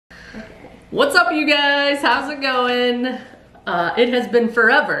What's up, you guys? How's it going? It has been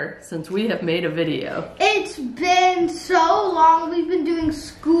forever since we have made a video. It's been so long. We've been doing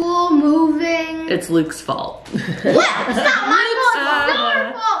school, moving. It's Luke's fault. What? It's not my fault. It's not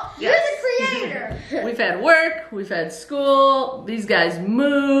our fault. Yes. You're the creator. We've had work, we've had school, these guys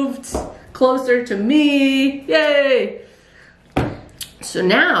moved closer to me. Yay! So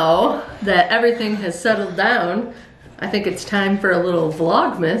now that everything has settled down, I think it's time for a little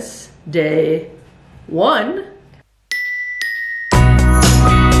Vlogmas day 1.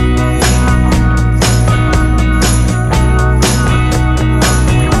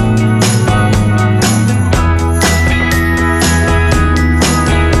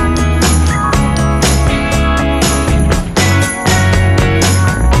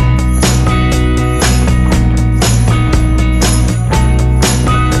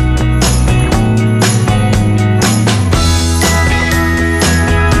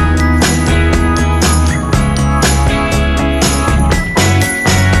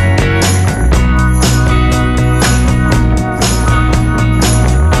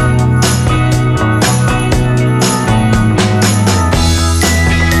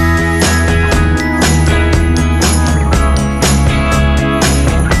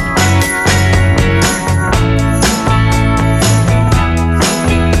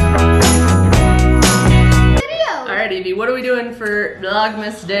 What are we doing for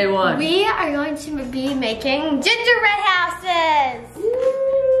Vlogmas day 1? We are going to be making gingerbread houses.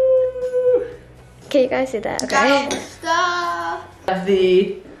 Woo! Can you guys see that? Okay. Stuff. Have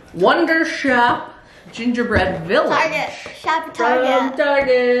the Wonder Shop Gingerbread Village. Target. Shop at From Target.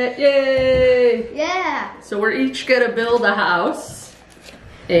 Target. Yay! Yeah. So we're each gonna build a house,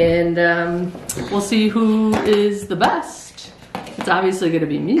 and we'll see who is the best. It's obviously gonna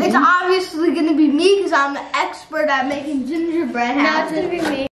be me. It's obviously gonna be me because I'm the expert at making gingerbread houses. No, it's gonna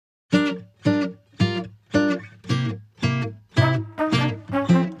be me.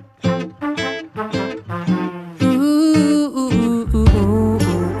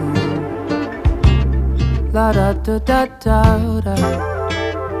 La da da da da da.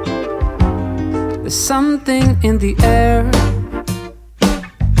 There's something in the air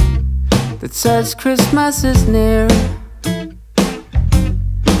that says Christmas is near.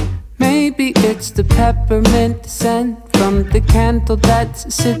 Maybe it's the peppermint scent from the candle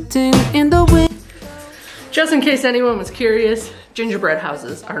that's sitting in the wind. Just in case anyone was curious, gingerbread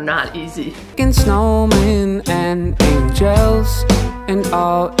houses are not easy. And snowmen and angels, and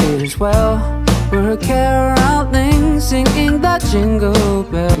all is well. We're caroling, singing the jingle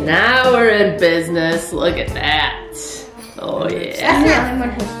bell. Now we're in business. Look at that. Oh yeah.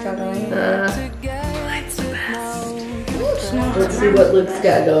 I'm struggling. Mine's the best. Let's see what Luke's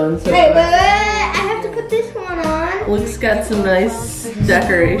got going. So Wait, I have to put this one on. Luke's got some nice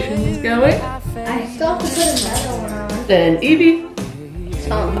decorations going. I still have to put another one on. And Evie,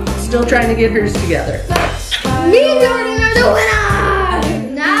 still trying to get hers together. Me and Jordan are the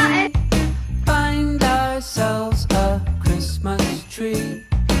winners! Now Find ourselves a Christmas tree.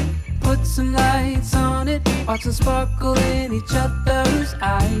 Put some lights on it, watch them sparkle in each other's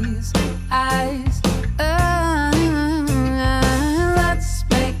eyes. Let's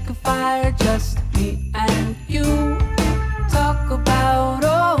make a fire, just me and you. Talk about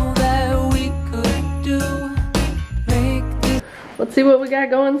all that we could do. Let's see what we got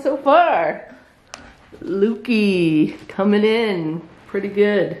going so far. Lukey coming in. Pretty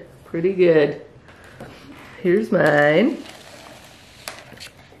good. Pretty good. Here's mine.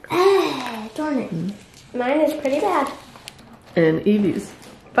 darn it. Mine is pretty bad. And Evie's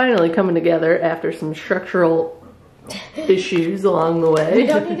finally coming together after some structural issues along the way. We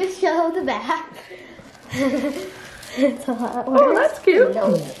don't need to show the back. It's a lot worse. Oh, that's cute.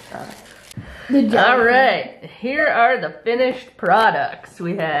 No, it's not. All right, here are the finished products.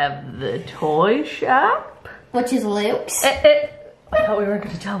 We have the toy shop. Which is Luke's. I thought we weren't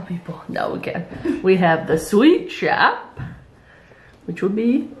going to tell people. No, we can. We have the sweet shop, which would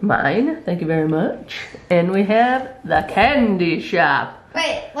be mine. Thank you very much. And we have the candy shop.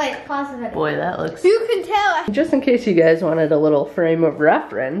 Wait, pause a minute. Boy, that looks... You can tell. Just in case you guys wanted a little frame of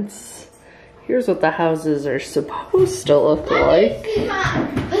reference, here's what the houses are supposed to look like.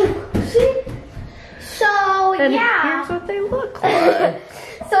 See? So, And yeah. here's what they look like.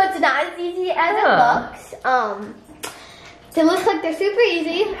 So it's not as easy as it looks. It looks like they're super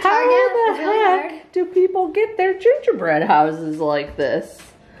easy. How the heck do people get their gingerbread houses like this?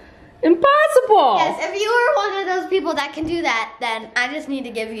 Impossible! Yes, if you are one of those people that can do that, then I just need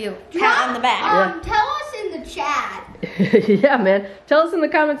to give you a pat on the back. Tell us in the chat. Yeah, man. Tell us in the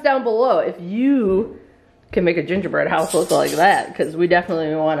comments down below if you can make a gingerbread house look like that, because we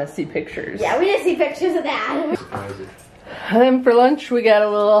definitely want to see pictures. Yeah, we didn't see pictures of that. And then for lunch, we got a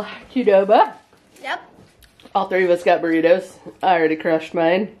little Qdoba. Yep. All three of us got burritos. I already crushed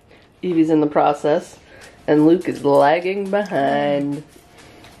mine. Evie's in the process. And Luke is lagging behind.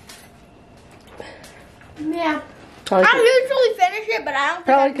 Yeah. Probably I usually finish it, but I don't think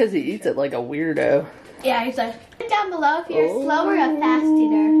probably because he eats it like a weirdo. Yeah, he's like, comment down below if you're slow or a fast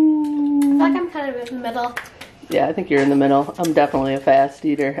eater. I feel like I'm kind of in the middle. Yeah, I think you're in the middle. I'm definitely a fast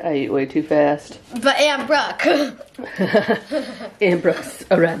eater. I eat way too fast. But Aunt Brooke. Aunt Brooke's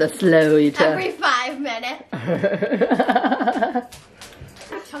a rather slow eater. Every 5 minutes.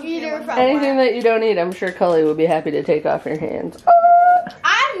 Eater from Anything that you don't eat, I'm sure Cully would be happy to take off your hands.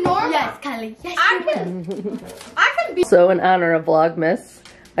 I'm normal. Yes, Kylie. Yes, I can be. So in honor of Vlogmas,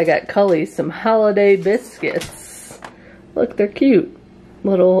 I got Cully some holiday biscuits. Look, they're cute.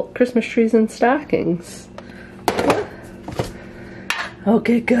 Little Christmas trees and stockings.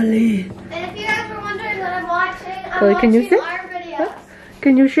 Okay, Cully. And if you guys were wondering what I'm watching, Cully, can you sit? our videos.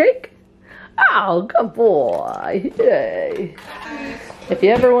 Can you shake? Oh, good boy. Yay. If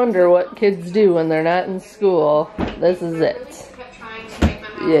you ever wonder what kids do when they're not in school, this is it.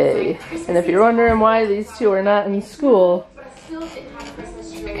 Yay. And if you're wondering why these two are not in school,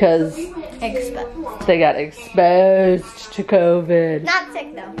 because they got exposed to COVID. Not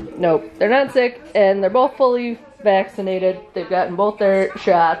sick though. Nope, they're not sick, and they're both fully vaccinated. They've gotten both their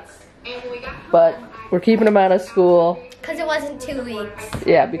shots, but we're keeping them out of school. Because it wasn't 2 weeks.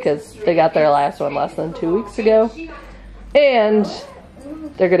 Yeah, because they got their last one less than 2 weeks ago. And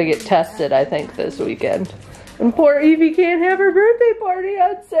they're going to get tested, I think, this weekend. And poor Evie can't have her birthday party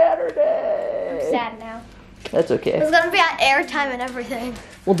on Saturday. I'm sad now. That's okay. It's going to be on airtime and everything.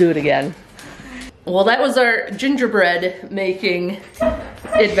 We'll do it again. Well, that was our gingerbread making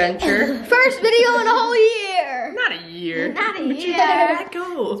adventure. First video in a whole year. Not a year. Not a But you year. gotta let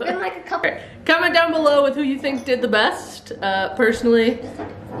go. It's been like a couple. Comment down below with who you think did the best. Personally,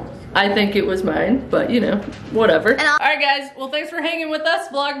 I think it was mine, but you know, whatever. Alright guys, well thanks for hanging with us.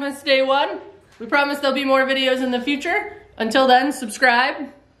 Vlogmas Day 1. We promise there'll be more videos in the future. Until then,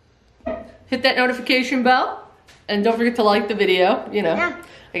 subscribe, hit that notification bell, and don't forget to like the video, you know. Yeah.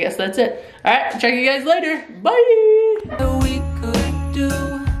 I guess that's it. Alright, check you guys later. Bye!